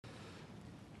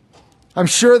I'm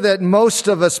sure that most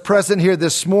of us present here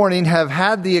this morning have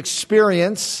had the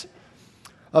experience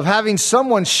of having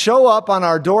someone show up on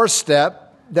our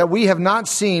doorstep that we have not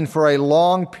seen for a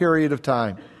long period of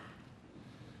time.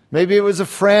 Maybe it was a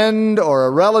friend or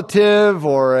a relative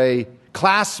or a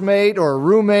classmate or a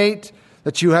roommate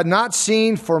that you had not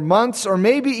seen for months or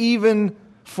maybe even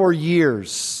for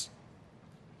years.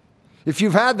 If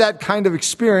you've had that kind of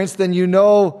experience, then you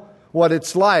know what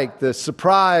it's like, the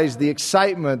surprise, the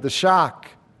excitement, the shock.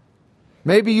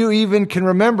 Maybe you even can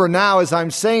remember now as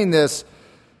I'm saying this,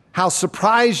 how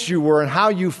surprised you were and how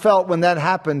you felt when that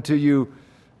happened to you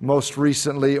most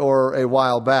recently or a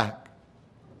while back.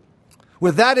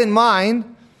 With that in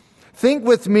mind, think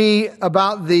with me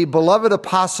about the beloved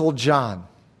Apostle John.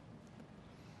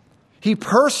 He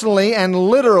personally and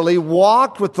literally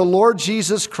walked with the Lord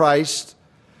Jesus Christ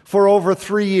for over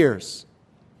 3 years.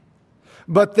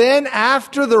 But then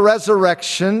after the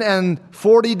resurrection and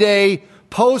 40-day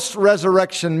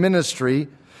post-resurrection ministry,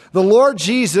 the Lord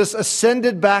Jesus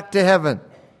ascended back to heaven.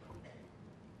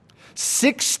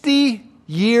 60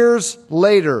 years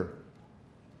later,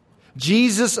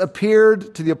 Jesus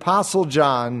appeared to the Apostle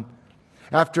John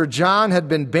after John had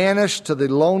been banished to the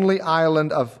lonely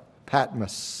island of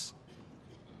Patmos.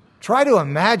 Try to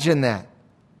imagine that.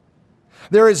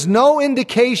 There is no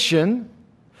indication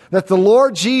that the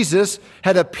Lord Jesus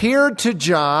had appeared to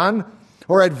John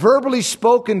or had verbally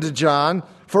spoken to John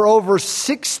for over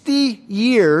 60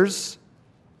 years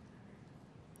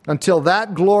until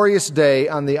that glorious day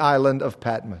on the island of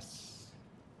Patmos.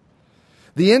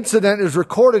 The incident is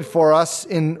recorded for us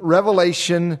in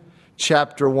Revelation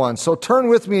chapter 1. So turn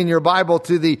with me in your Bible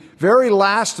to the very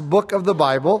last book of the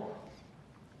Bible,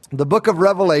 the book of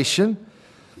Revelation.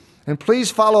 And please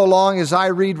follow along as I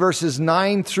read verses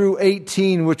 9 through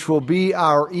 18, which will be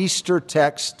our Easter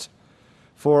text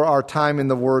for our time in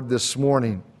the Word this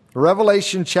morning.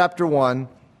 Revelation chapter 1,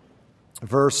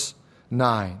 verse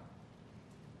 9.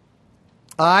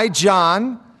 I,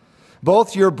 John,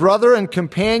 both your brother and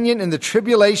companion in the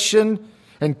tribulation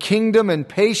and kingdom and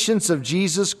patience of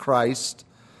Jesus Christ,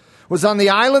 was on the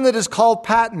island that is called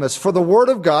Patmos for the word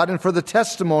of God and for the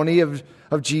testimony of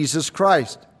Jesus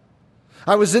Christ.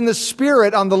 I was in the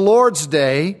Spirit on the Lord's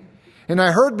day, and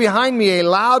I heard behind me a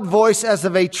loud voice as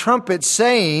of a trumpet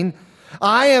saying,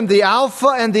 I am the Alpha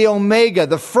and the Omega,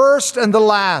 the first and the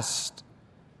last.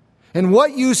 And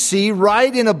what you see,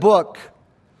 write in a book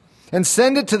and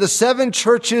send it to the 7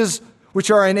 churches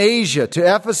which are in Asia,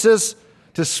 to Ephesus,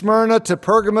 to Smyrna, to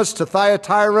Pergamos, to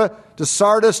Thyatira, to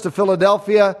Sardis, to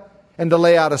Philadelphia, and to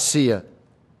Laodicea.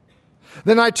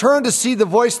 Then I turned to see the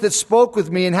voice that spoke with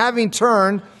me, and having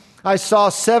turned, I saw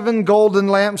 7 golden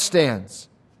lampstands.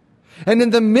 And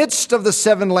in the midst of the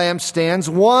 7 lampstands,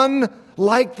 one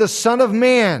like the Son of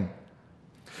Man,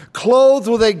 clothed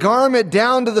with a garment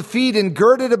down to the feet and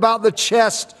girded about the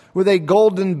chest with a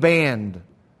golden band.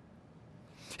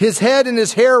 His head and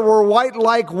his hair were white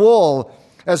like wool,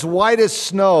 as white as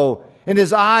snow, and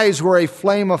his eyes were a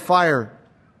flame of fire.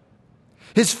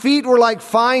 His feet were like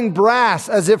fine brass,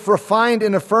 as if refined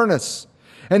in a furnace,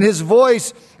 and his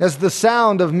voice as the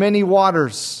sound of many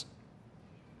waters.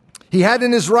 He had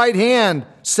in his right hand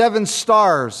 7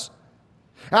 stars.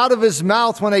 Out of his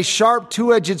mouth went a sharp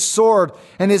 2-edged sword,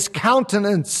 and his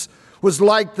countenance was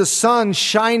like the sun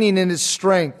shining in its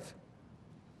strength.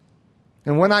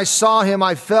 And when I saw him,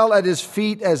 I fell at his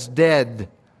feet as dead.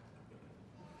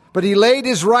 But he laid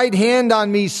his right hand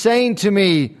on me, saying to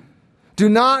me, do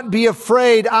not be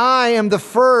afraid. I am the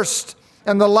first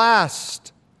and the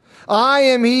last. I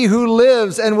am he who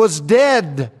lives and was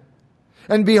dead.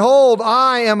 And behold,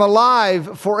 I am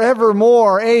alive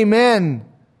forevermore. Amen.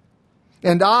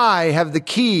 And I have the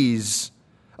keys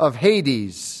of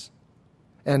Hades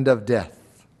and of death.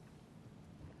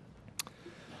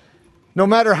 No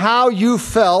matter how you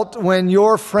felt when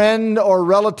your friend or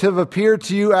relative appeared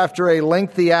to you after a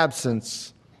lengthy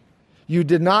absence, you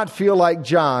did not feel like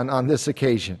John on this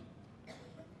occasion.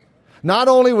 Not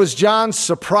only was John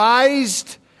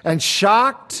surprised and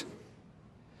shocked,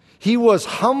 he was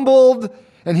humbled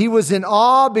and he was in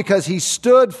awe because he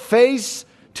stood face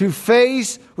to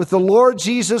face with the Lord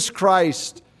Jesus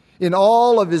Christ in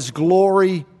all of his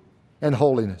glory and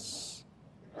holiness.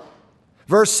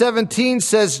 Verse 17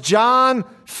 says, John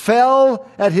fell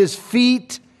at his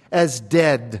feet as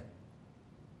dead.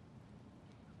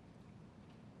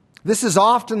 This is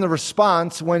often the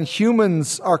response when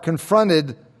humans are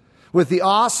confronted with the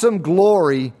awesome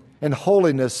glory and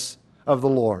holiness of the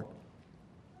Lord.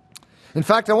 In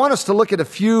fact, I want us to look at a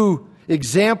few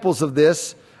examples of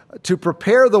this to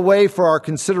prepare the way for our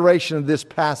consideration of this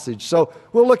passage. So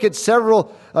we'll look at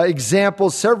several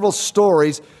examples, several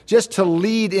stories, just to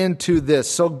lead into this.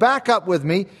 So back up with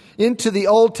me into the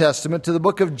Old Testament, to the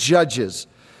book of Judges.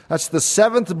 That's the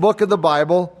 7th book of the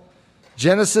Bible.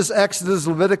 Genesis, Exodus,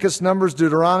 Leviticus, Numbers,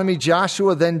 Deuteronomy,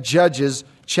 Joshua, then Judges,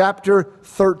 chapter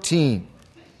 13.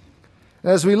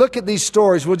 As we look at these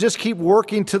stories, we'll just keep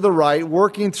working to the right,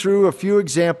 working through a few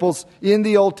examples in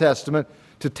the Old Testament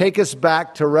to take us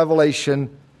back to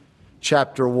Revelation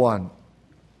chapter 1.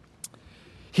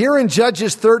 Here in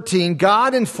Judges 13,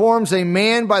 God informs a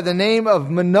man by the name of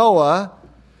Manoah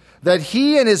that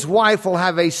he and his wife will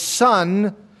have a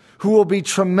son who will be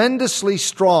tremendously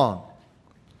strong.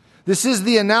 This is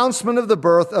the announcement of the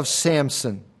birth of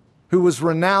Samson, who was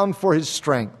renowned for his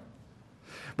strength.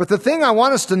 But the thing I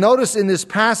want us to notice in this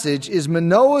passage is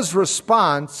Manoah's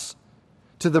response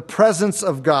to the presence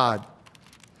of God.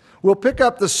 We'll pick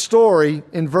up the story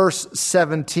in verse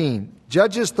 17.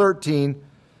 Judges 13,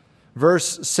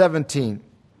 verse 17.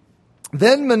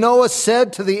 Then Manoah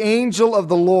said to the angel of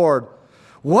the Lord,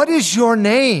 "What is your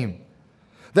name?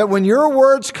 That when your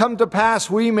words come to pass,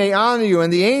 we may honor you."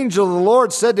 And the angel of the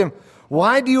Lord said to him,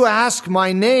 "Why do you ask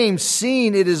my name,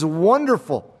 seeing it is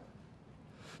wonderful?"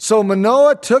 So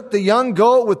Manoah took the young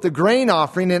goat with the grain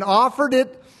offering and offered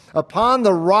it upon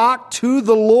the rock to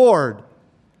the Lord.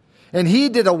 And he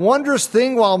did a wondrous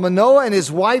thing while Manoah and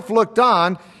his wife looked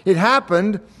on. It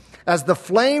happened as the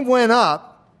flame went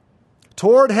up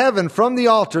toward heaven from the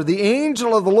altar, the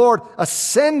angel of the Lord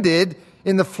ascended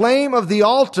in the flame of the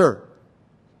altar.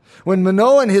 When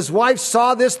Manoah and his wife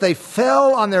saw this, they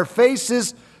fell on their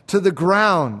faces to the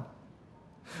ground.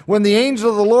 When the angel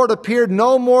of the Lord appeared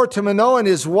no more to Manoah and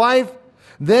his wife,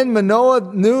 then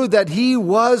Manoah knew that he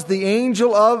was the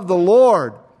angel of the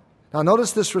Lord. Now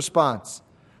notice this response.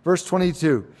 Verse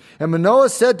 22. And Manoah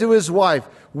said to his wife,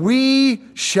 "We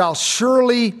shall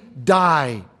surely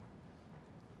die,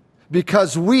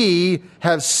 because we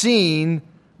have seen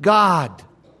God."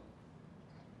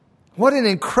 What an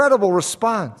incredible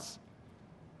response.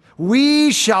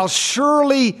 We shall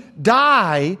surely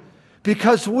die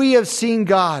because we have seen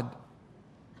God.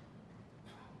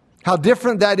 How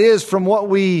different that is from what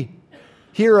we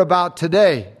hear about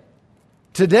today.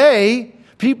 Today,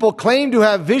 people claim to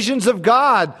have visions of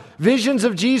God, visions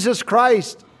of Jesus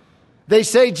Christ. They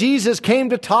say Jesus came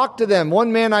to talk to them.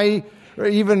 One man I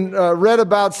even read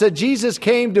about said Jesus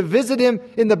came to visit him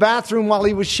in the bathroom while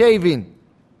he was shaving.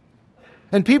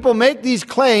 And people make these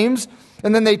claims,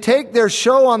 and then they take their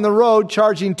show on the road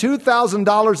charging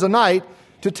 $2,000 a night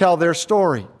to tell their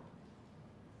story.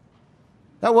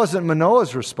 That wasn't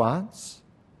Manoah's response.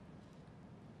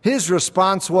 His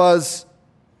response was,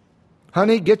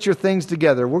 "Honey, get your things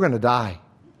together. We're going to die.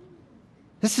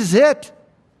 This is it.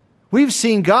 We've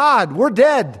seen God. We're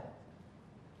dead."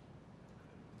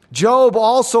 Job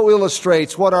also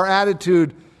illustrates what our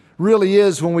attitude really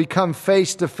is when we come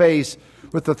face to face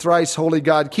with the thrice holy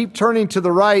God. Keep turning to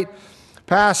the right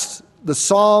past the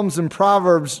Psalms and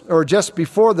Proverbs, or just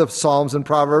before the Psalms and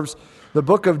Proverbs, the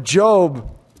book of Job,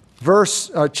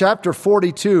 chapter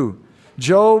 42.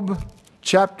 Job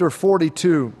chapter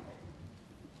 42.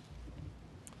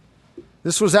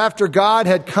 This was after God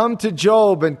had come to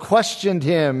Job and questioned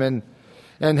him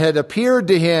and had appeared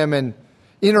to him and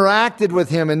interacted with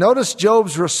him. And notice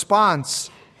Job's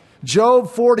response. Job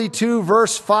 42,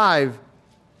 verse 5.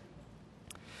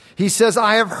 He says,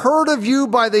 "I have heard of you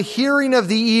by the hearing of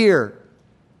the ear."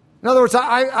 In other words,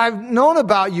 I've known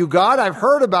about you, God. I've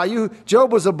heard about you.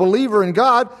 Job was a believer in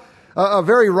God, a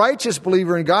very righteous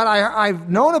believer in God. I've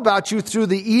known about you through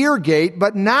the ear gate,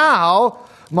 but now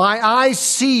my eyes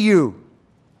see you.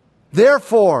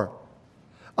 Therefore,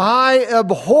 I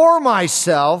abhor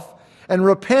myself and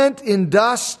repent in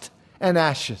dust and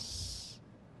ashes.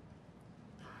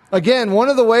 Again, one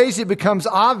of the ways it becomes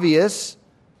obvious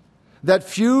that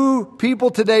few people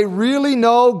today really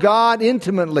know God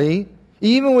intimately,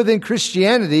 even within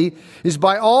Christianity, is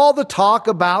by all the talk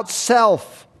about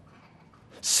self.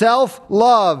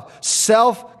 Self-love,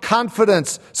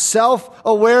 self-confidence,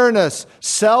 self-awareness,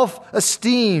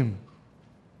 self-esteem.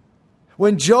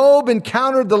 When Job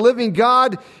encountered the living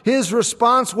God, his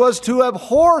response was to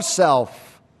abhor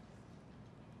self.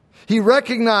 He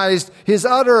recognized his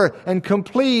utter and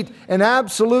complete and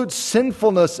absolute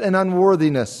sinfulness and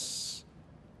unworthiness.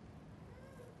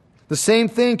 The same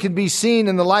thing can be seen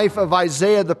in the life of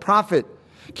Isaiah the prophet.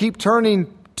 Keep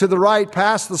turning to the right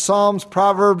past the Psalms,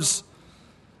 Proverbs,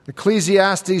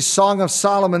 Ecclesiastes, Song of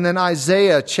Solomon, then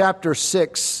Isaiah chapter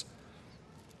 6.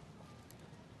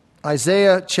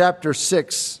 Isaiah chapter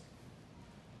 6,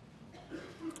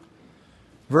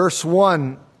 verse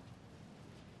 1.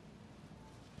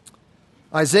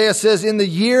 Isaiah says, in the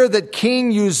year that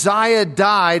King Uzziah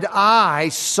died, I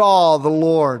saw the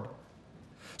Lord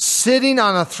sitting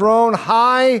on a throne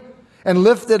high and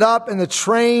lifted up, and the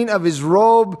train of his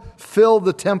robe filled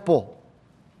the temple.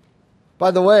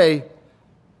 By the way,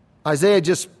 Isaiah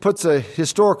just puts a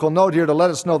historical note here to let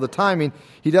us know the timing.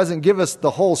 He doesn't give us the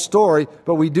whole story,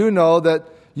 but we do know that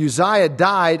Uzziah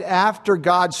died after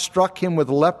God struck him with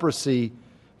leprosy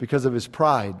because of his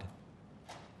pride.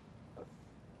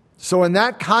 So in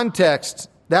that context,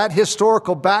 that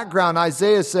historical background,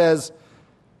 Isaiah says,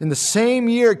 in the same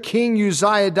year King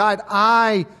Uzziah died,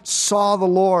 I saw the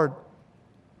Lord.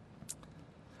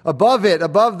 Above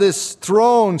this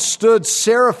throne stood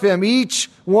seraphim. Each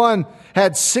one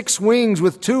had 6 wings.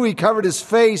 With 2 he covered his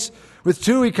face. With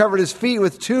 2 he covered his feet.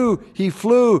 With 2 he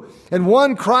flew. And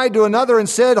one cried to another and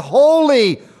said,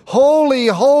 Holy, holy,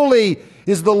 holy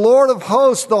is the Lord of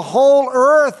hosts. The whole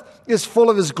earth is full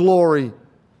of his glory.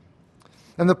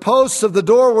 And the posts of the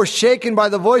door were shaken by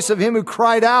the voice of him who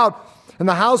cried out, and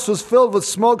the house was filled with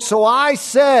smoke. So I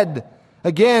said,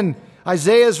 again,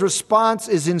 Isaiah's response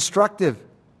is instructive.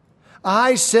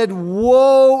 I said,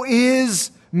 woe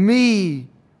is me,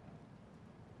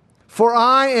 for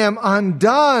I am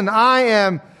undone.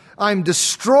 I'm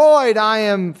destroyed. I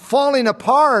am falling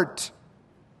apart,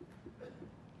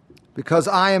 because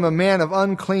I am a man of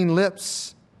unclean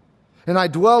lips, and I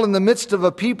dwell in the midst of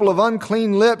a people of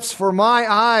unclean lips, for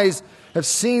my eyes have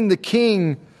seen the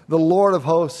King, the Lord of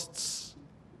hosts.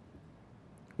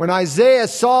 When Isaiah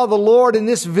saw the Lord in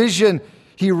this vision,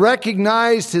 he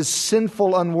recognized his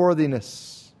sinful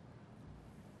unworthiness.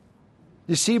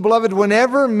 You see, beloved,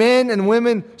 whenever men and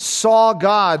women saw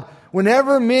God,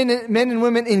 whenever men and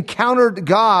women encountered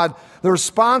God, the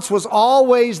response was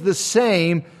always the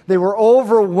same. They were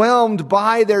overwhelmed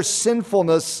by their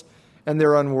sinfulness and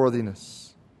their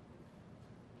unworthiness.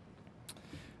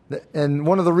 And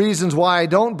one of the reasons why I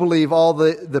don't believe all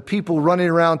the people running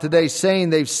around today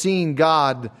saying they've seen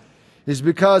God is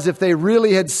because if they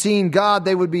really had seen God,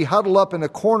 they would be huddled up in a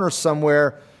corner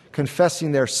somewhere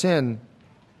confessing their sin.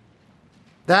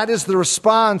 That is the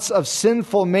response of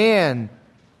sinful man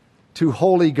to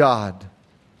holy God.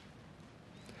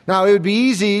 Now, it would be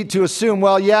easy to assume,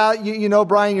 well, yeah, you know,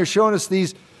 Brian, you're showing us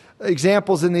these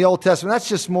examples in the Old Testament. That's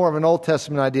just more of an Old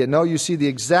Testament idea. No, you see the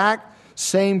exact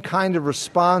same kind of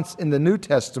response in the New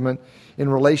Testament in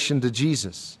relation to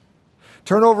Jesus.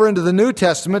 Turn over into the New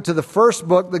Testament to the first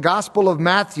book, the Gospel of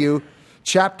Matthew,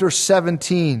 chapter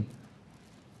 17.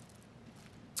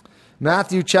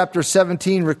 Matthew chapter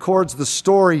 17 records the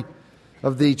story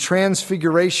of the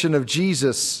transfiguration of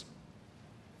Jesus.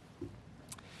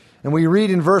 And we read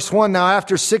in verse 1, now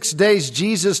after 6 days,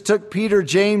 Jesus took Peter,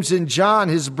 James, and John,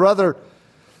 his brother,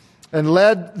 and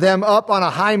led them up on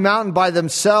a high mountain by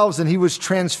themselves, and he was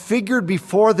transfigured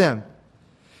before them.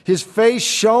 His face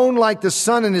shone like the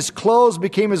sun, and his clothes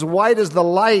became as white as the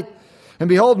light. And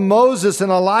behold, Moses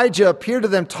and Elijah appeared to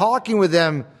them, talking with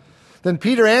them. Then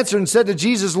Peter answered and said to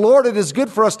Jesus, Lord, it is good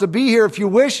for us to be here. If you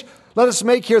wish, let us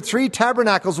make here 3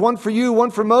 tabernacles, one for you,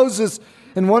 one for Moses,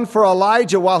 and one for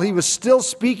Elijah. While he was still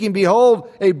speaking,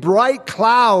 behold, a bright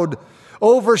cloud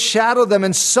overshadowed them,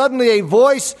 and suddenly a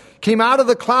voice came out of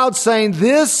the cloud saying,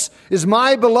 this is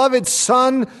my beloved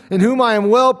Son, in whom I am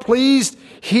well pleased.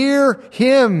 Hear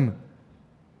him.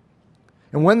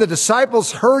 And when the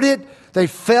disciples heard it, they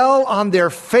fell on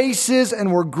their faces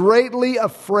and were greatly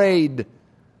afraid.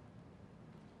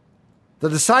 The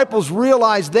disciples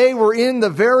realized they were in the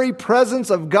very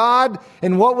presence of God,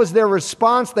 and what was their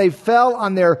response? They fell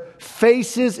on their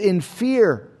faces in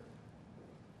fear.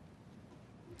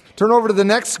 Turn over to the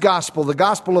next gospel, the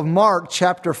Gospel of Mark,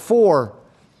 chapter 4.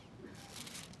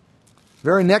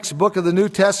 Very next book of the New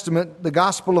Testament, the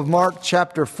Gospel of Mark,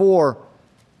 chapter 4,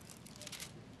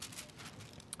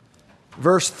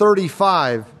 verse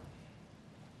 35.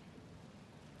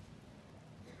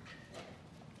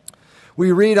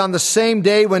 We read, on the same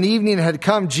day when evening had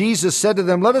come, Jesus said to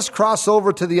them, let us cross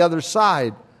over to the other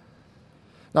side.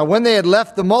 Now when they had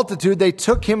left the multitude, they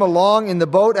took him along in the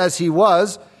boat as he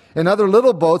was, and other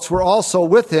little boats were also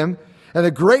with him. And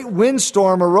a great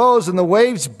windstorm arose, and the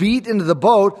waves beat into the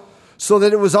boat, so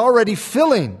that it was already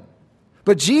filling.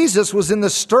 But Jesus was in the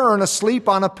stern, asleep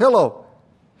on a pillow.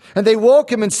 And they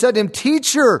woke him and said to him,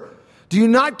 Teacher, do you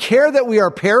not care that we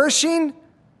are perishing?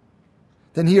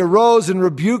 Then he arose and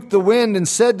rebuked the wind and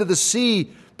said to the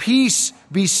sea, Peace,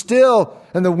 be still.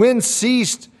 And the wind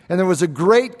ceased, and there was a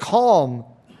great calm.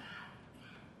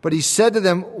 But he said to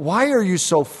them, Why are you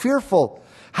so fearful?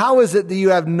 How is it that you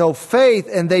have no faith?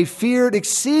 And they feared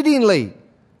exceedingly,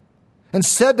 and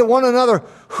said to one another,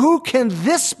 Who can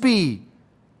this be,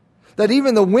 that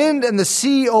even the wind and the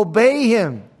sea obey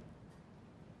him.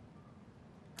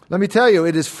 Let me tell you,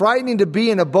 it is frightening to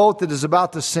be in a boat that is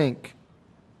about to sink.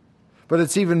 But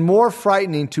it's even more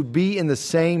frightening to be in the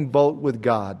same boat with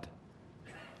God.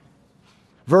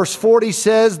 Verse 40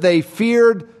 says they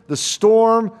feared the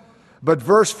storm, but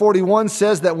verse 41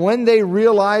 says that when they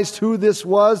realized who this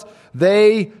was,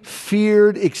 they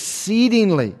feared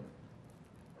exceedingly.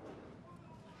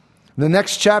 In the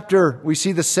next chapter, we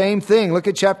see the same thing. Look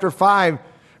at chapter 5,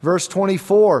 verse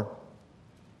 24.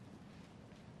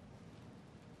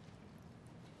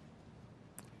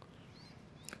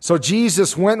 So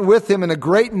Jesus went with him, and a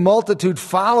great multitude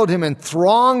followed him and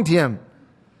thronged him.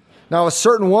 Now a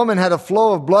certain woman had a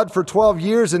flow of blood for 12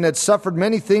 years and had suffered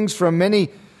many things from many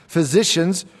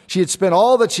physicians. She had spent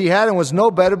all that she had and was no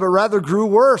better, but rather grew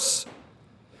worse.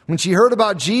 When she heard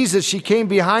about Jesus, she came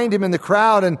behind him in the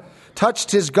crowd and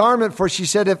touched his garment, for she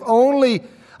said, "If only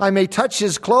I may touch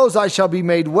his clothes, I shall be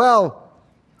made well."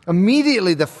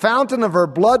 Immediately the fountain of her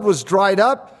blood was dried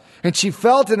up, and she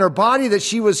felt in her body that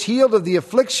she was healed of the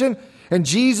affliction. And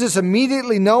Jesus,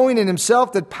 immediately knowing in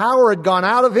himself that power had gone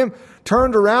out of him,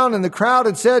 turned around in the crowd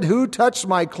and said, "Who touched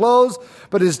my clothes?"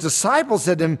 But his disciples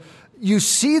said to him, "You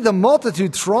see the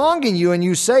multitude thronging you, and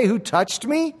you say, 'Who touched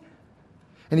me?'"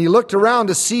 And he looked around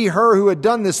to see her who had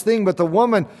done this thing. But the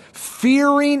woman,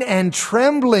 fearing and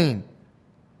trembling,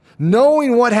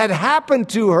 knowing what had happened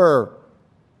to her,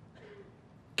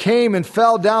 came and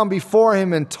fell down before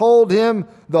him and told him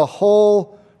the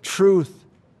whole truth.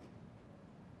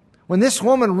 When this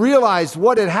woman realized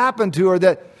what had happened to her,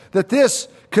 that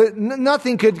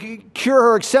nothing could cure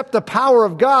her except the power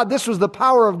of God. This was the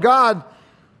power of God.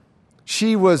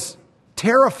 She was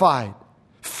terrified,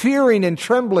 fearing and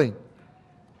trembling.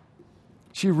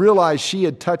 She realized she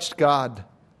had touched God.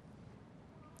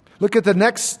 Look at the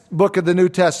next book of the New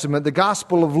Testament, the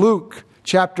Gospel of Luke,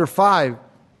 chapter 5.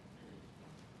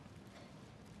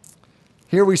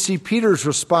 Here we see Peter's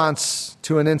response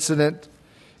to an incident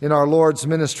in our Lord's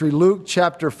ministry. Luke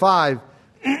chapter 5,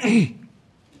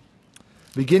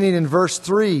 beginning in verse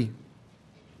 3.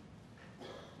 It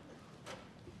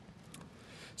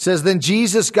says, "Then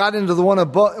Jesus got into one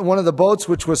of the boats,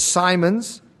 which was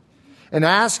Simon's, and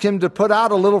asked him to put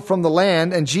out a little from the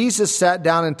land. And Jesus sat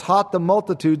down and taught the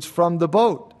multitudes from the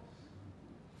boat.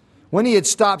 When he had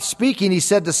stopped speaking, he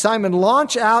said to Simon,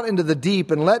 'Launch out into the deep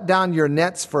and let down your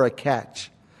nets for a catch.'"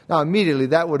 Now, immediately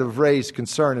that would have raised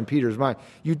concern in Peter's mind.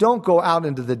 You don't go out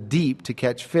into the deep to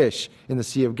catch fish in the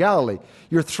Sea of Galilee.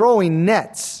 You're throwing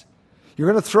nets. You're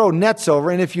going to throw nets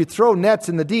over, and if you throw nets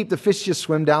in the deep, the fish just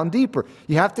swim down deeper.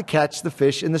 You have to catch the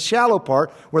fish in the shallow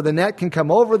part where the net can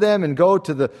come over them and go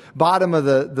to the bottom of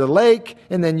the lake,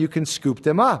 and then you can scoop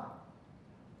them up.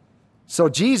 So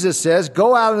Jesus says,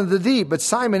 "Go out into the deep." But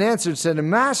Simon answered and said,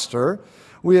 "Master,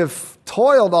 we have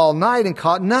toiled all night and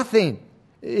caught nothing."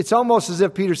 It's almost as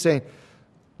if Peter's saying,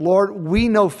 "Lord, we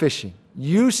know fishing.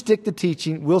 You stick to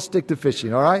teaching, we'll stick to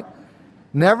fishing, all right?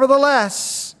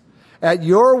 Nevertheless, at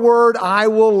your word, I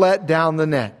will let down the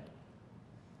net."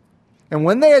 And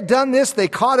when they had done this, they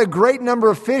caught a great number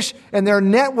of fish, and their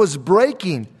net was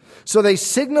breaking. So they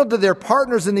signaled to their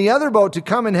partners in the other boat to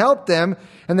come and help them.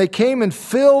 And they came and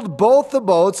filled both the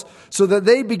boats so that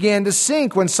they began to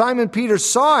sink. When Simon Peter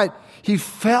saw it, he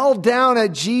fell down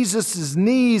at Jesus'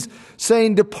 knees,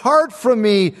 saying, "Depart from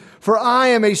me, for I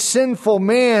am a sinful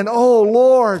man, O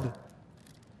Lord."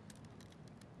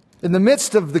 In the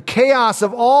midst of the chaos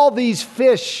of all these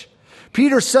fish,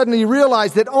 Peter suddenly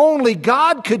realized that only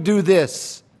God could do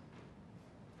this.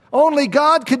 Only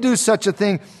God could do such a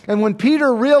thing. And when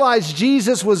Peter realized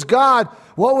Jesus was God,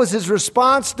 what was his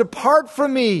response? "Depart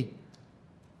from me,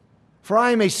 for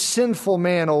I am a sinful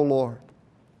man, O Lord."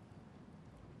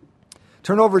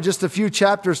 Turn over just a few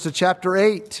chapters to chapter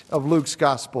 8 of Luke's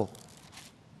Gospel.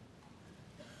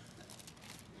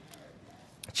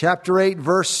 Chapter 8,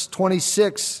 verse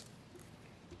 26.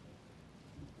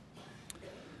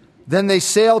 Then they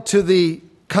sailed to the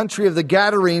country of the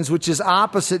Gadarenes, which is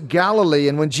opposite Galilee.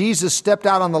 And when Jesus stepped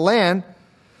out on the land,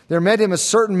 there met him a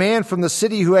certain man from the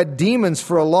city who had demons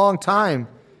for a long time.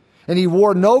 And he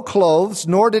wore no clothes,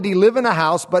 nor did he live in a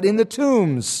house, but in the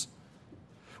tombs.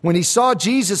 When he saw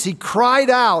Jesus, he cried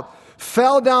out,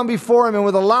 fell down before him, and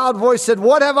with a loud voice said,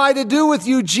 "What have I to do with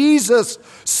you, Jesus,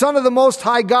 Son of the Most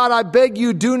High God? I beg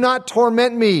you, do not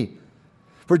torment me."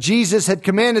 For Jesus had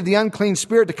commanded the unclean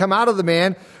spirit to come out of the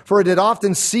man, for it had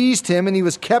often seized him, and he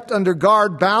was kept under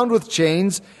guard, bound with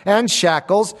chains and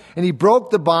shackles, and he broke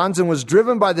the bonds and was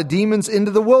driven by the demons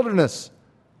into the wilderness.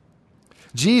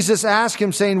 Jesus asked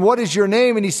him, saying, "What is your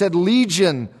name?" And he said,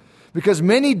 "Legion," because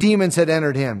many demons had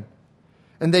entered him.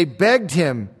 And they begged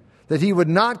him that he would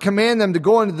not command them to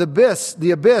go into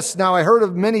the abyss. Now I heard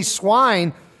of many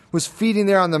swine was feeding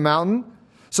there on the mountain.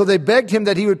 So they begged him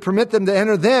that he would permit them to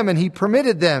enter them, and he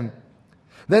permitted them.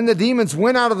 Then the demons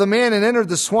went out of the man and entered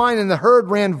the swine, and the herd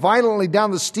ran violently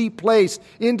down the steep place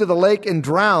into the lake and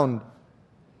drowned.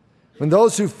 When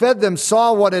those who fed them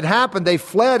saw what had happened, they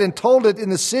fled and told it in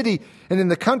the city and in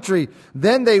the country.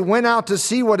 Then they went out to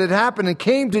see what had happened and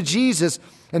came to Jesus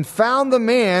and found the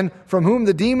man from whom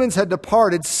the demons had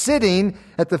departed sitting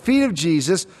at the feet of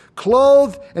Jesus,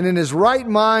 clothed and in his right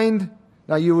mind.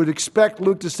 Now you would expect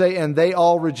Luke to say, and they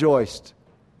all rejoiced.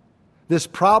 This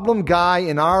problem guy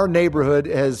in our neighborhood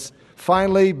has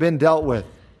finally been dealt with.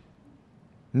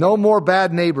 No more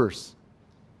bad neighbors.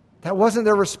 That wasn't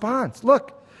their response.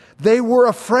 Look, they were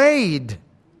afraid.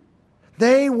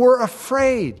 They were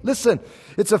afraid. Listen,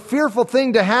 it's a fearful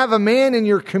thing to have a man in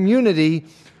your community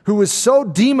who is so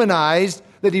demonized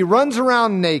that he runs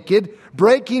around naked,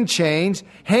 breaking chains,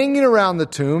 hanging around the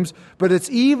tombs, but it's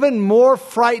even more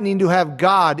frightening to have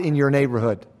God in your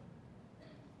neighborhood.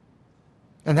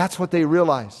 And that's what they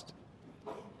realized.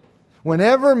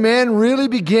 Whenever men really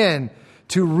begin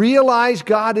to realize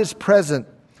God is present,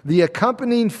 the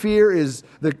accompanying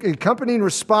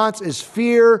response is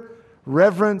fear,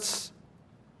 reverence,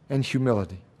 and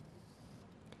humility.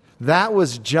 That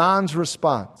was John's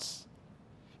response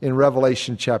in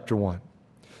Revelation chapter 1.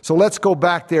 So let's go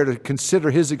back there to consider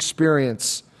his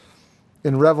experience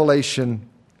in Revelation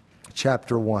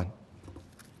chapter 1.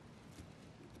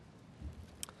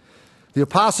 The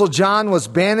Apostle John was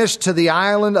banished to the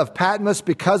island of Patmos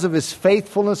because of his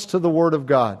faithfulness to the Word of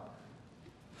God.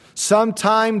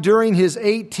 Sometime during his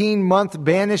 18-month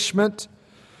banishment,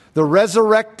 the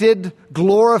resurrected,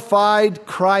 glorified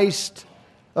Christ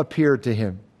appeared to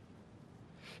him.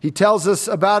 He tells us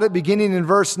about it beginning in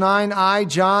verse 9. I,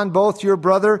 John, both your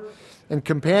brother and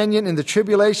companion in the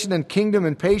tribulation and kingdom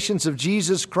and patience of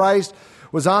Jesus Christ,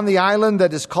 was on the island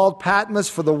that is called Patmos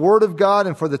for the word of God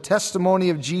and for the testimony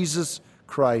of Jesus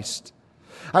Christ.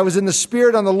 I was in the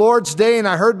Spirit on the Lord's day, and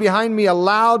I heard behind me a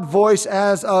loud voice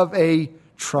as of a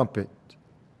trumpet.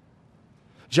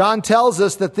 John tells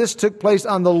us that this took place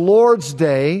on the Lord's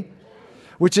day,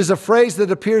 which is a phrase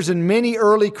that appears in many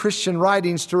early Christian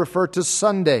writings to refer to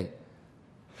Sunday.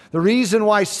 The reason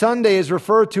why Sunday is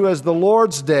referred to as the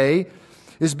Lord's day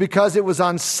is because it was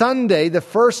on Sunday, the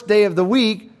first day of the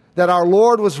week, that our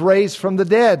Lord was raised from the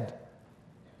dead.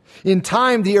 In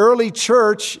time, the early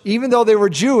church, even though they were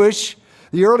Jewish,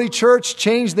 the early church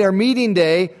changed their meeting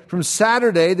day from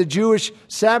Saturday, the Jewish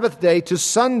Sabbath day, to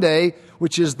Sunday,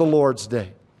 which is the Lord's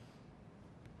day.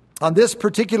 On this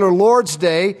particular Lord's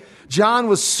day, John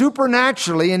was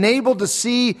supernaturally enabled to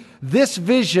see this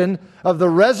vision of the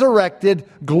resurrected,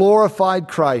 glorified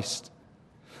Christ.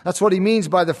 That's what he means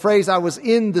by the phrase, I was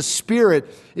in the Spirit.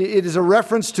 It is a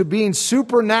reference to being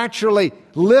supernaturally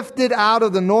lifted out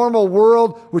of the normal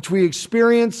world which we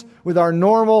experience with our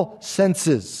normal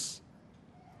senses.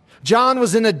 John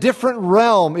was in a different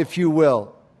realm, if you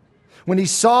will, when he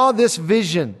saw this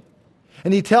vision.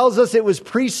 And he tells us it was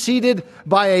preceded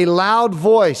by a loud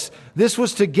voice. This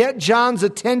was to get John's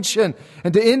attention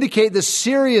and to indicate the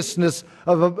seriousness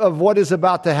of what is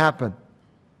about to happen.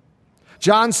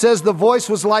 John says the voice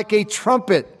was like a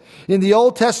trumpet. In the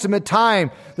Old Testament time,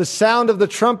 the sound of the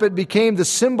trumpet became the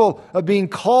symbol of being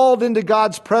called into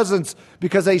God's presence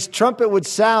because a trumpet would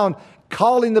sound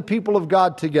calling the people of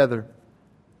God together.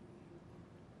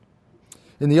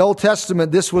 In the Old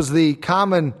Testament, this was the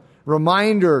common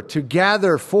reminder to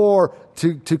gather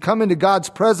to come into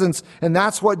God's presence, and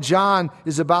that's what John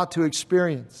is about to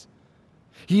experience.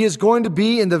 He is going to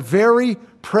be in the very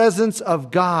presence of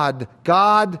God,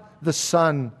 God the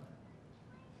Son.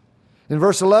 In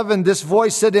verse 11, this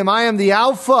voice said to him, I am the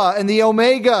Alpha and the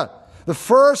Omega, the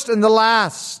first and the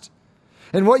last.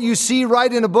 And what you see,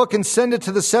 write in a book and send it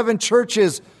to the 7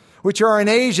 churches which are in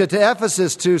Asia, to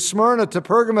Ephesus, to Smyrna, to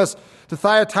Pergamos, to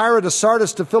Thyatira, to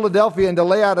Sardis, to Philadelphia, and to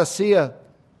Laodicea.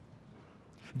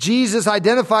 Jesus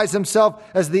identifies himself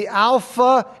as the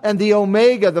Alpha and the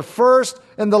Omega, the first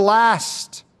and the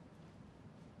last.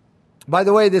 By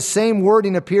the way, this same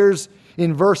wording appears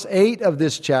in verse 8 of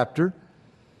this chapter,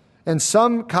 and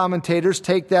some commentators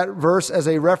take that verse as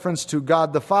a reference to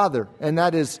God the Father, and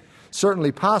that is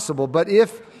certainly possible. But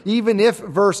even if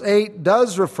verse 8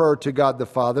 does refer to God the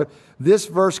Father, this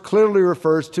verse clearly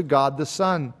refers to God the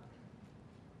Son.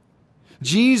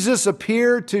 Jesus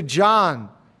appeared to John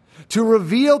to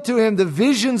reveal to him the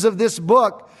visions of this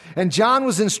book, and John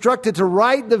was instructed to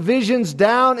write the visions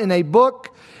down in a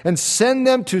book and send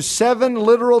them to 7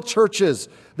 literal churches.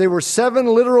 They were 7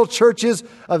 literal churches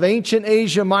of ancient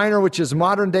Asia Minor, which is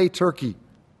modern-day Turkey.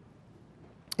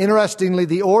 Interestingly,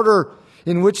 the order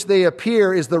in which they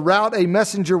appear is the route a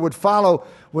messenger would follow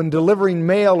when delivering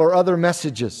mail or other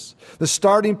messages. The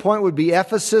starting point would be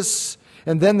Ephesus,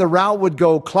 and then the route would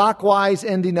go clockwise,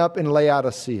 ending up in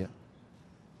Laodicea.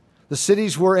 The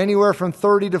cities were anywhere from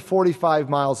 30 to 45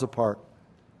 miles apart.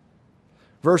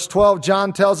 Verse 12,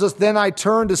 John tells us, "Then I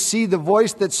turned to see the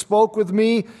voice that spoke with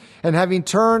me, and having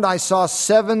turned, I saw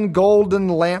 7 golden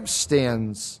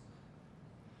lampstands."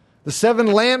 The 7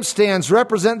 lampstands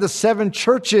represent the 7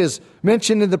 churches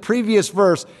mentioned in the previous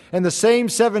verse, and the same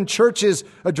 7 churches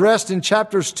addressed in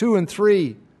chapters 2 and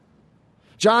 3.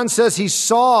 John says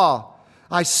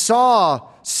I saw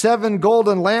 7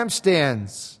 golden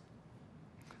lampstands.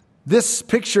 This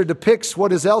picture depicts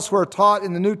what is elsewhere taught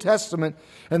in the New Testament,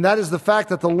 and that is the fact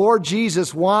that the Lord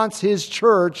Jesus wants His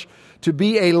church to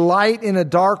be a light in a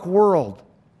dark world.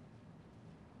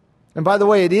 And by the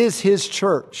way, it is His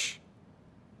church.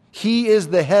 He is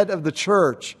the head of the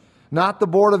church, not the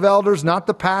board of elders, not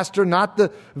the pastor, not the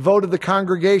vote of the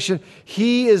congregation.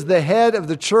 He is the head of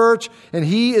the church, and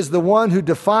He is the one who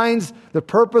defines the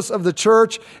purpose of the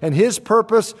church, and His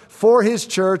purpose for His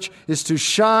church is to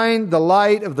shine the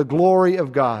light of the glory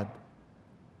of God.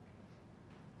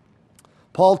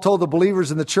 Paul told the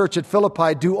believers in the church at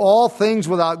Philippi, "Do all things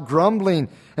without grumbling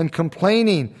and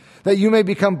complaining, that you may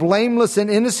become blameless and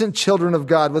innocent children of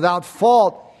God, without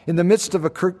fault in the midst of a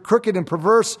crooked and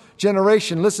perverse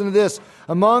generation." Listen to this.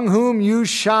 "Among whom you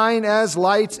shine as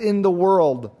lights in the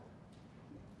world."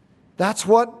 That's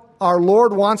what our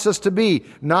Lord wants us to be.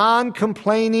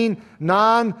 Non-complaining,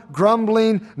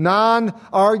 non-grumbling,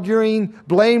 non-arguing,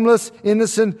 blameless,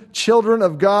 innocent children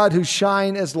of God who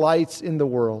shine as lights in the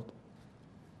world.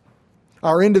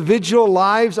 Our individual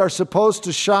lives are supposed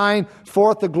to shine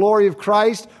forth the glory of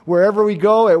Christ wherever we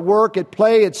go, at work, at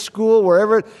play, at school,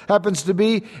 wherever it happens to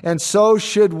be. And so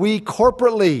should we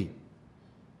corporately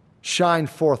shine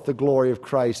forth the glory of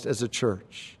Christ as a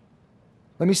church.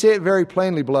 Let me say it very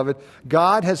plainly, beloved.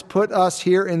 God has put us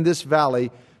here in this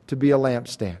valley to be a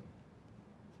lampstand.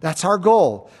 That's our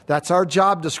goal. That's our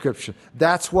job description.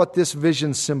 That's what this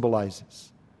vision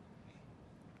symbolizes.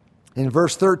 In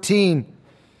verse 13,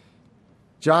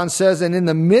 John says, "And in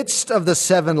the midst of the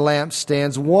 7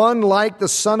 lampstands, one like the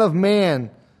Son of Man,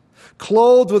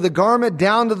 clothed with a garment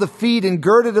down to the feet and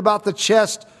girded about the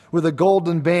chest with a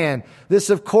golden band." This,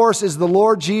 of course, is the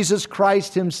Lord Jesus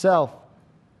Christ Himself.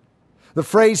 The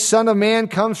phrase Son of Man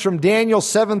comes from Daniel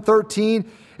 7:13,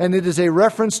 and it is a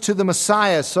reference to the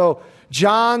Messiah. So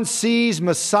John sees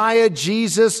Messiah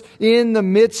Jesus in the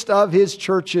midst of His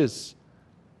churches.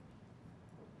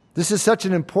 This is such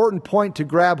an important point to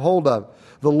grab hold of.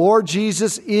 The Lord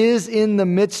Jesus is in the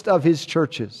midst of His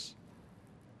churches.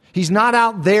 He's not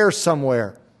out there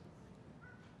somewhere.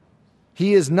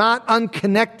 He is not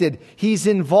unconnected. He's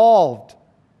involved.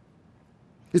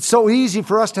 It's so easy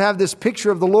for us to have this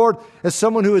picture of the Lord as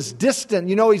someone who is distant.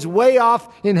 You know, He's way off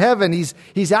in heaven.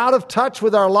 He's out of touch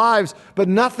with our lives, but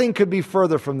nothing could be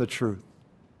further from the truth.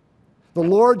 The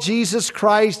Lord Jesus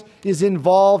Christ is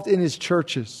involved in His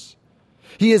churches.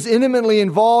 He is intimately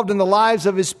involved in the lives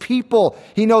of His people.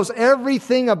 He knows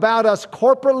everything about us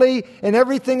corporately and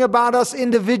everything about us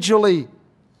individually.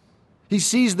 He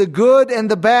sees the good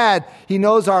and the bad. He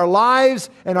knows our lives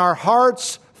and our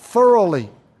hearts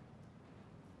thoroughly.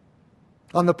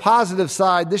 On the positive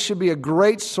side, this should be a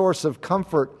great source of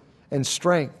comfort and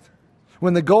strength.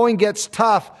 When the going gets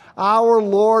tough, our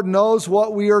Lord knows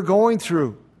what we are going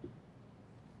through.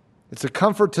 It's a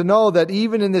comfort to know that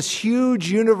even in this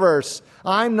huge universe,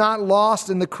 I'm not lost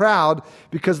in the crowd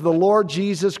because the Lord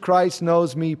Jesus Christ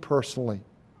knows me personally.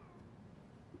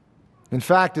 In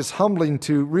fact, it's humbling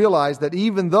to realize that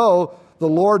even though the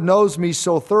Lord knows me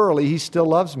so thoroughly, He still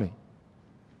loves me.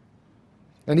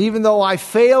 And even though I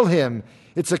fail Him,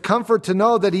 it's a comfort to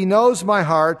know that He knows my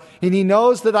heart and He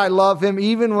knows that I love Him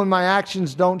even when my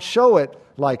actions don't show it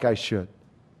like I should.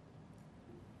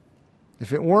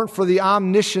 If it weren't for the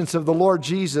omniscience of the Lord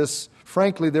Jesus,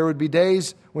 frankly, there would be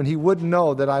days when He wouldn't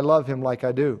know that I love Him like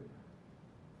I do.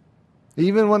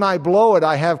 Even when I blow it,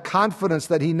 I have confidence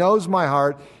that He knows my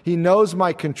heart, He knows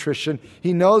my contrition,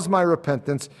 He knows my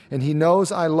repentance, and He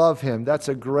knows I love Him. That's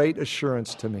a great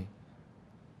assurance to me.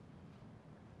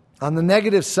 On the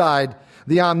negative side,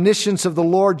 the omniscience of the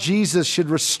Lord Jesus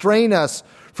should restrain us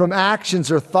from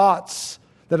actions or thoughts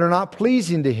that are not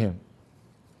pleasing to Him.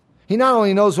 He not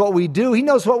only knows what we do, He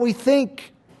knows what we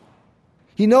think.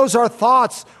 He knows our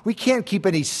thoughts. We can't keep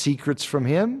any secrets from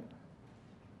Him.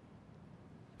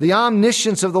 The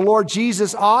omniscience of the Lord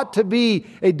Jesus ought to be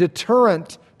a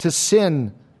deterrent to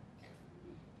sin.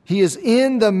 He is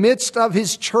in the midst of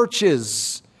His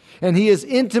churches, and He is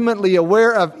intimately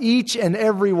aware of each and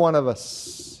every one of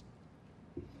us.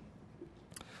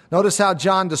 Notice how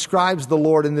John describes the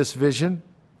Lord in this vision.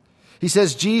 He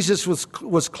says Jesus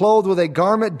was clothed with a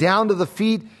garment down to the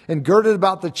feet and girded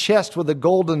about the chest with a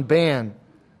golden band.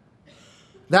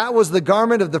 That was the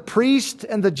garment of the priest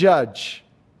and the judge.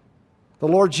 The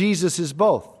Lord Jesus is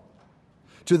both.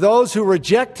 To those who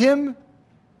reject Him,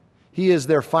 He is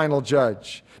their final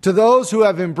judge. To those who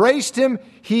have embraced Him,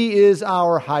 He is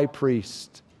our high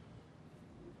priest.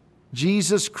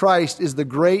 Jesus Christ is the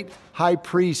great high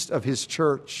priest of His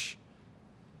church.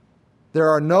 There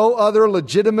are no other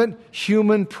legitimate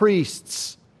human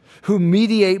priests who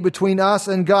mediate between us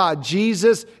and God.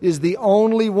 Jesus is the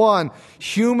only one.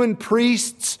 Human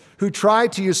priests who try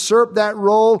to usurp that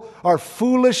role are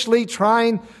foolishly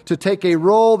trying to take a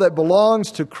role that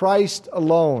belongs to Christ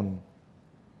alone.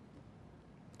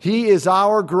 He is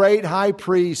our great high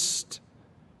priest.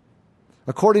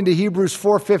 According to Hebrews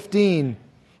 4:15,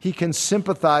 He can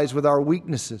sympathize with our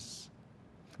weaknesses.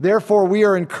 Therefore, we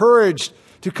are encouraged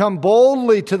to come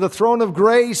boldly to the throne of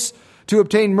grace to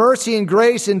obtain mercy and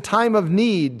grace in time of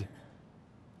need.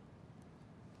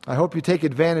 I hope you take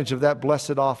advantage of that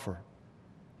blessed offer.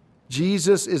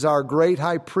 Jesus is our great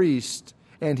high priest,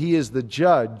 and He is the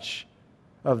judge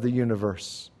of the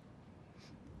universe.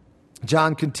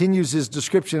 John continues his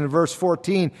description in verse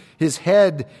 14. His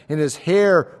head and His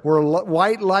hair were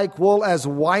white like wool, as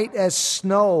white as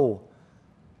snow.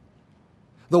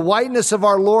 The whiteness of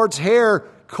our Lord's hair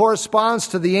corresponds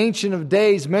to the Ancient of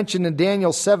Days mentioned in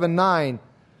Daniel 7:9.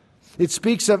 It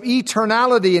speaks of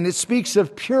eternality and it speaks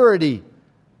of purity.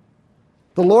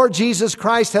 The Lord Jesus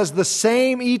Christ has the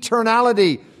same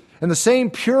eternality and the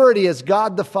same purity as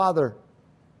God the Father.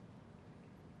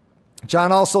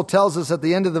 John also tells us at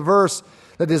the end of the verse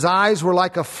that His eyes were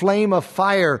like a flame of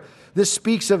fire. This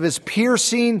speaks of His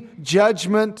piercing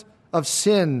judgment of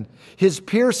sin. His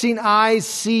piercing eyes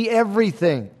see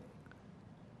everything.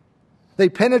 They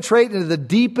penetrate into the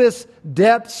deepest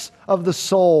depths of the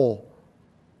soul.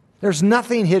 There's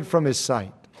nothing hid from His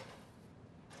sight.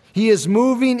 He is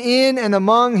moving in and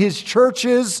among His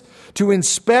churches to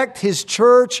inspect His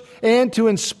church and to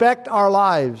inspect our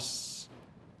lives.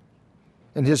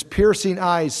 And His piercing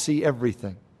eyes see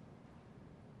everything.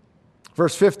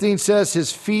 Verse 15 says,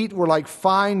 His feet were like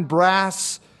fine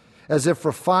brass, as if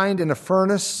refined in a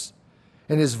furnace,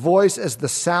 and His voice as the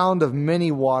sound of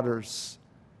many waters.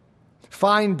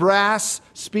 Fine brass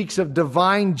speaks of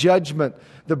divine judgment.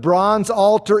 The bronze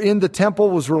altar in the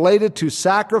temple was related to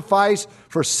sacrifice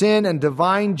for sin and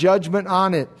divine judgment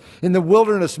on it. In the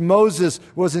wilderness, Moses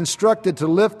was instructed to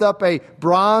lift up a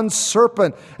bronze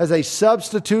serpent as a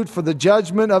substitute for the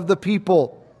judgment of the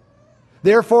people.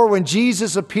 Therefore, when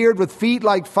Jesus appeared with feet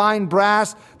like fine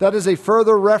brass, that is a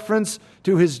further reference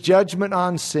to His judgment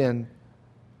on sin.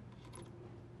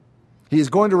 He is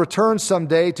going to return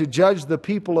someday to judge the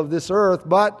people of this earth,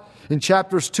 but in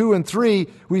chapters 2 and 3,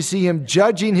 we see Him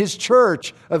judging His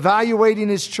church, evaluating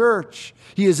His church.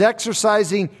 He is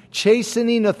exercising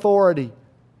chastening authority.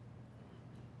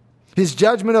 His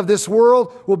judgment of this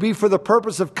world will be for the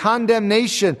purpose of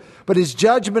condemnation, but His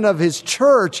judgment of His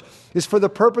church is for the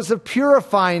purpose of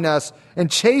purifying us and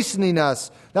chastening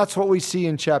us. That's what we see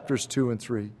in chapters 2 and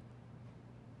 3.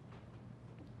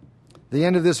 The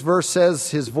end of this verse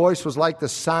says His voice was like the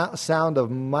sound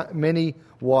of many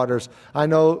waters. I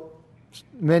know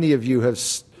many of you have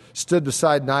stood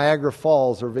beside Niagara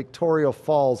Falls or Victoria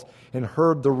Falls and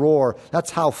heard the roar.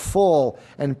 That's how full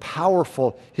and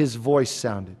powerful His voice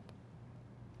sounded.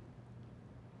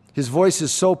 His voice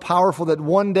is so powerful that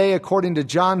one day, according to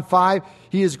John 5,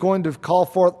 He is going to call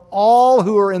forth all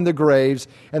who are in the graves,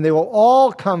 and they will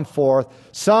all come forth,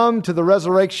 some to the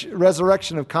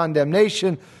resurrection of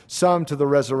condemnation, some to the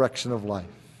resurrection of life.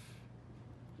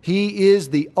 He is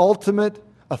the ultimate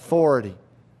authority.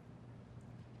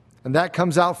 And that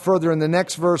comes out further in the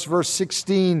next verse, verse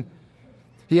 16.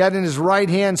 He had in His right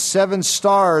hand 7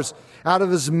 stars. Out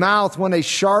of His mouth went a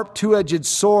sharp two-edged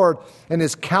sword, and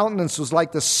His countenance was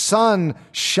like the sun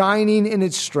shining in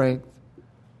its strength.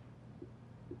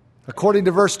 According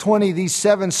to verse 20, these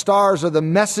 7 stars are the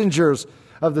messengers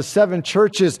of the 7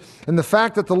 churches, and the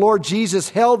fact that the Lord Jesus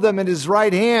held them in His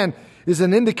right hand is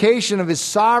an indication of His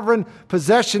sovereign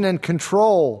possession and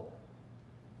control.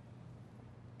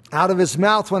 Out of His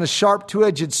mouth went a sharp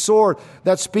two-edged sword.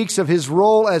 That speaks of His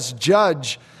role as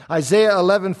judge. Isaiah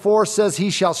 11:4 says, He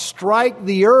shall strike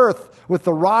the earth with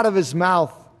the rod of His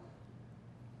mouth.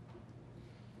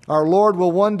 Our Lord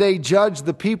will one day judge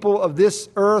the people of this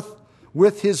earth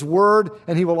with His word,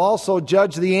 and He will also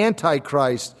judge the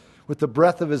Antichrist with the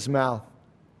breath of His mouth.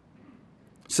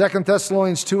 2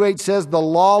 Thessalonians 2:8 says, the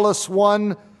lawless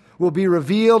one will be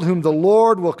revealed, whom the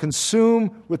Lord will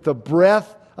consume with the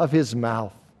breath of his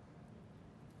mouth.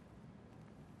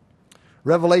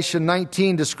 Revelation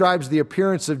 19 describes the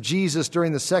appearance of Jesus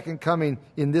during the second coming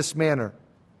in this manner.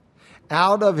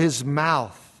 Out of his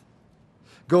mouth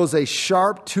goes a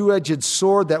sharp two-edged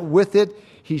sword, that with it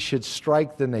he should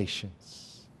strike the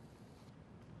nations.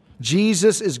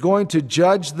 Jesus is going to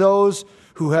judge those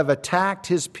who have attacked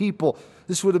his people.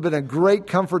 This would have been a great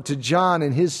comfort to John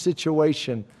in his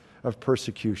situation of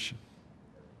persecution.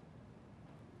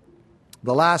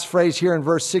 The last phrase here in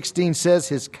verse 16 says,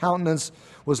 his countenance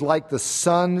was like the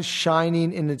sun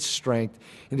shining in its strength.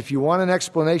 And if you want an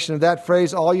explanation of that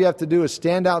phrase, all you have to do is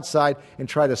stand outside and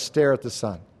try to stare at the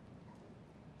sun.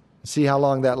 See how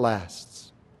long that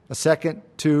lasts. A second,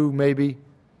 two, maybe,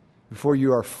 before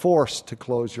you are forced to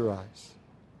close your eyes.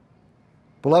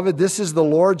 Beloved, this is the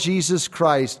Lord Jesus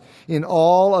Christ in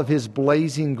all of his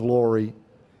blazing glory.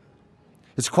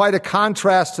 It's quite a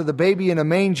contrast to the baby in a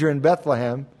manger in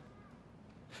Bethlehem.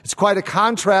 It's quite a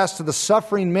contrast to the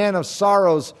suffering man of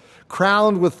sorrows,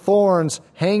 crowned with thorns,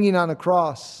 hanging on a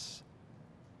cross.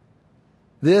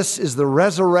 This is the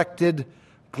resurrected,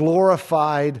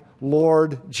 glorified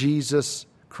Lord Jesus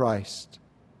Christ.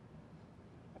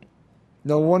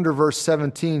 No wonder verse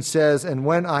 17 says, and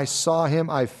when I saw him,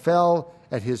 I fell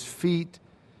at his feet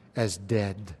as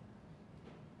dead.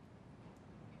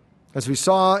 As we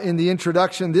saw in the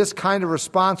introduction, this kind of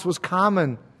response was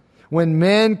common when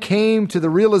men came to the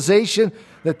realization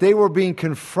that they were being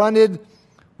confronted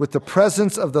with the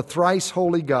presence of the thrice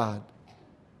holy God.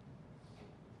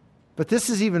 But this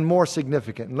is even more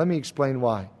significant, and let me explain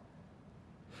why.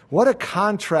 What a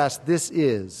contrast this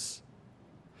is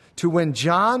to when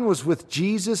John was with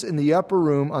Jesus in the upper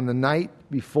room on the night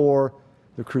before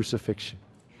the crucifixion.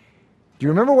 Do you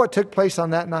remember what took place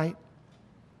on that night?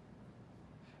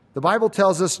 The Bible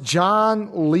tells us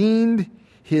John leaned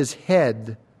his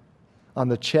head on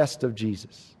the chest of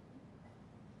Jesus.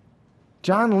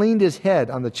 John leaned his head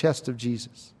on the chest of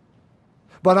Jesus.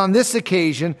 But on this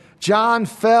occasion, John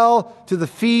fell to the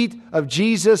feet of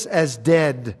Jesus as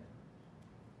dead.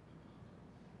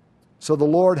 So the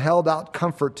Lord held out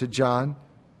comfort to John.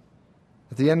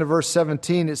 At the end of verse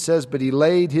 17, it says, but he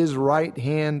laid his right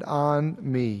hand on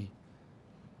me.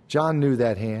 John knew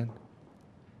that hand.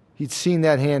 He'd seen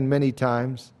that hand many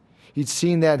times. He'd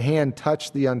seen that hand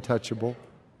touch the untouchable.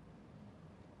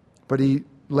 But he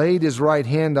laid his right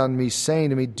hand on me, saying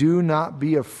to me, do not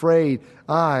be afraid.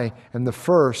 I am the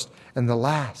first and the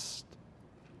last.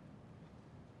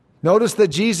 Notice that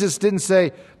Jesus didn't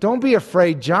say, don't be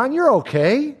afraid, John, you're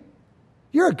okay.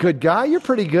 You're a good guy. You're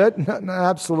pretty good. No,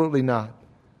 absolutely not.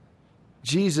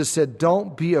 Jesus said,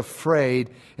 don't be afraid.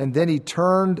 And then he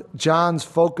turned John's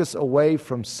focus away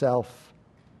from self.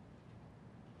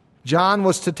 John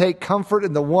was to take comfort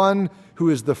in the one who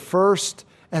is the first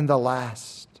and the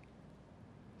last.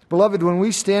 Beloved, when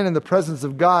we stand in the presence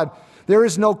of God, there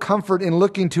is no comfort in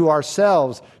looking to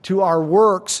ourselves, to our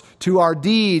works, to our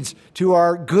deeds, to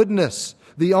our goodness.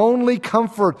 The only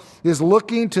comfort is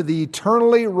looking to the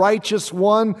eternally righteous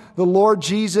one, the Lord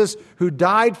Jesus, who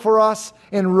died for us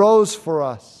and rose for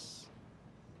us.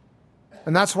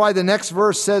 And that's why the next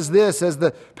verse says this, as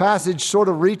the passage sort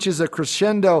of reaches a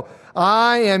crescendo,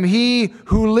 I am he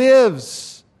who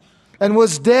lives and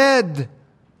was dead.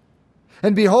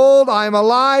 And behold, I am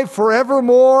alive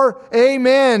forevermore.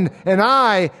 Amen. And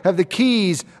I have the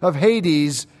keys of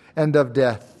Hades and of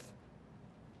death.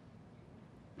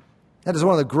 That is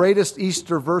one of the greatest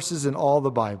Easter verses in all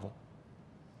the Bible.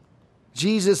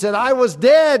 Jesus said, I was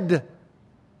dead.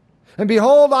 And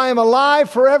behold, I am alive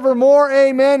forevermore.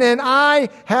 Amen. And I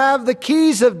have the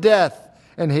keys of death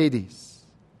and Hades.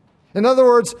 In other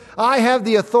words, I have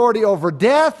the authority over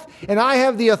death, and I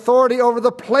have the authority over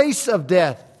the place of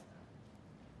death.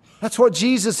 That's what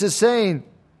Jesus is saying.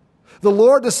 The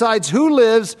Lord decides who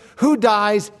lives, who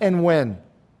dies, and when.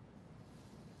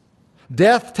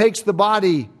 Death takes the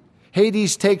body.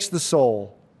 Hades takes the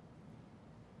soul.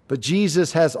 But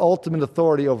Jesus has ultimate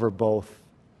authority over both.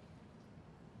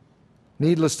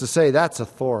 Needless to say, that's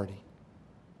authority.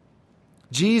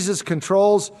 Jesus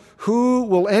controls who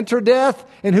will enter death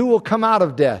and who will come out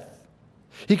of death.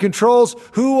 He controls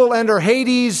who will enter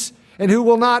Hades and who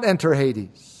will not enter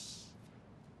Hades.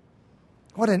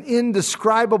 What an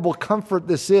indescribable comfort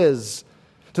this is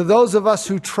to those of us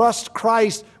who trust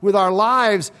Christ with our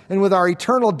lives and with our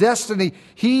eternal destiny.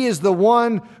 He is the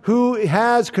one who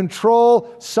has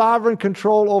control, sovereign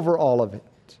control over all of it.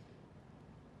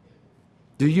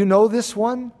 Do you know this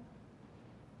one?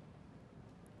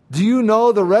 Do you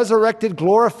know the resurrected,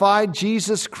 glorified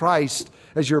Jesus Christ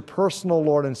as your personal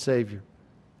Lord and Savior.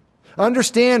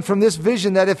 Understand from this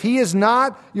vision that if He is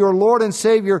not your Lord and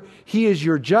Savior, He is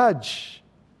your judge.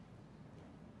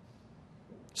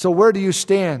 So where do you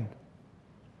stand?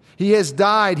 He has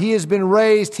died. He has been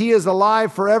raised. He is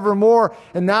alive forevermore.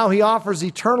 And now He offers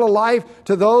eternal life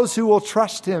to those who will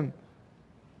trust Him.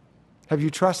 Have you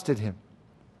trusted Him?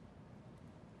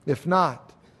 If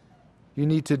not, you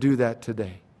need to do that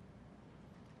today.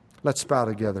 Let's bow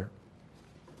together.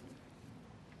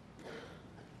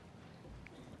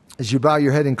 As you bow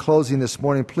your head in closing this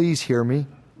morning, please hear me.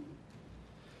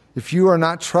 If you are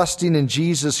not trusting in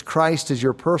Jesus Christ as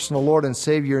your personal Lord and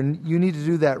Savior, you need to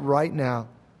do that right now.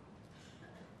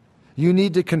 You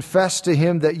need to confess to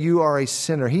Him that you are a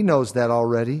sinner. He knows that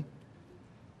already.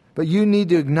 But you need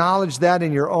to acknowledge that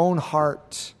in your own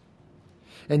heart.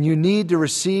 And you need to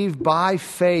receive by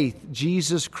faith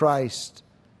Jesus Christ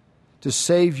to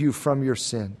save you from your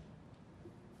sin.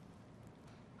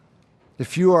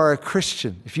 If you are a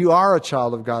Christian, if you are a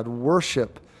child of God,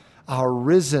 worship our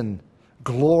risen,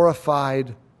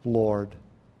 glorified Lord.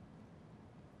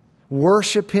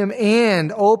 Worship Him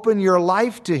and open your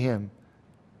life to Him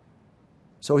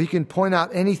so He can point out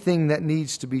anything that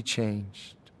needs to be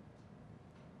changed.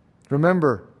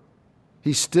 Remember,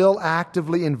 He's still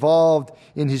actively involved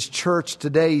in His church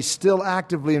today. He's still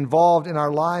actively involved in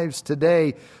our lives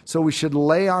today. So we should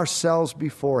lay ourselves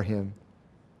before Him,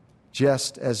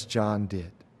 just as John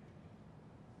did.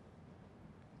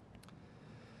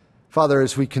 Father,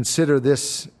 as we consider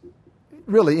this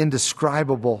really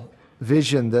indescribable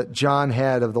vision that John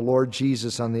had of the Lord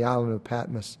Jesus on the island of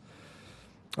Patmos,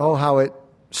 oh, how it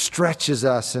stretches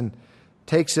us and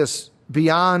takes us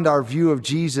beyond our view of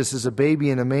Jesus as a baby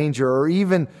in a manger, or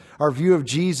even our view of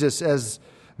Jesus as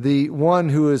the one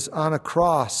who is on a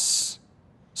cross,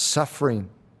 suffering,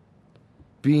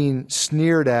 being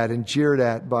sneered at and jeered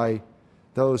at by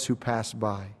those who pass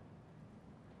by.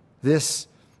 This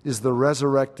is the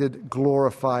resurrected,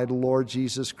 glorified Lord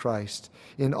Jesus Christ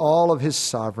in all of His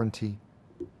sovereignty.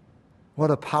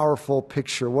 What a powerful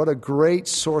picture. What a great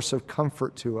source of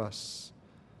comfort to us.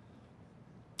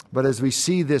 But as we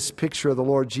see this picture of the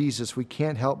Lord Jesus, we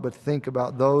can't help but think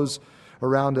about those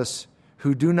around us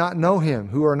who do not know Him,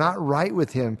 who are not right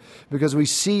with Him, because we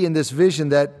see in this vision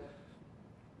that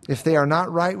if they are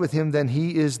not right with Him, then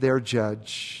He is their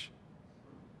judge.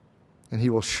 And He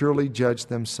will surely judge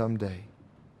them someday.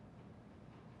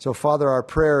 So, Father, our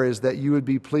prayer is that You would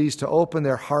be pleased to open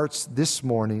their hearts this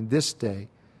morning, this day,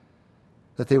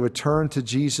 that they would turn to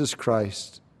Jesus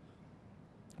Christ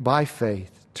by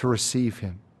faith to receive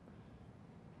Him.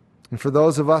 And for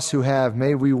those of us who have,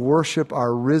 may we worship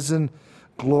our risen,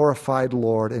 glorified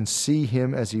Lord and see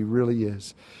Him as He really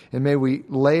is. And may we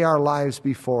lay our lives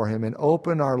before Him and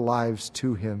open our lives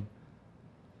to Him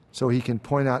so He can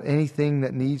point out anything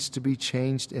that needs to be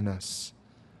changed in us.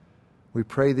 We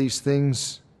pray these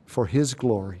things for His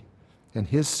glory and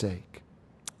His sake.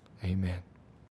 Amen.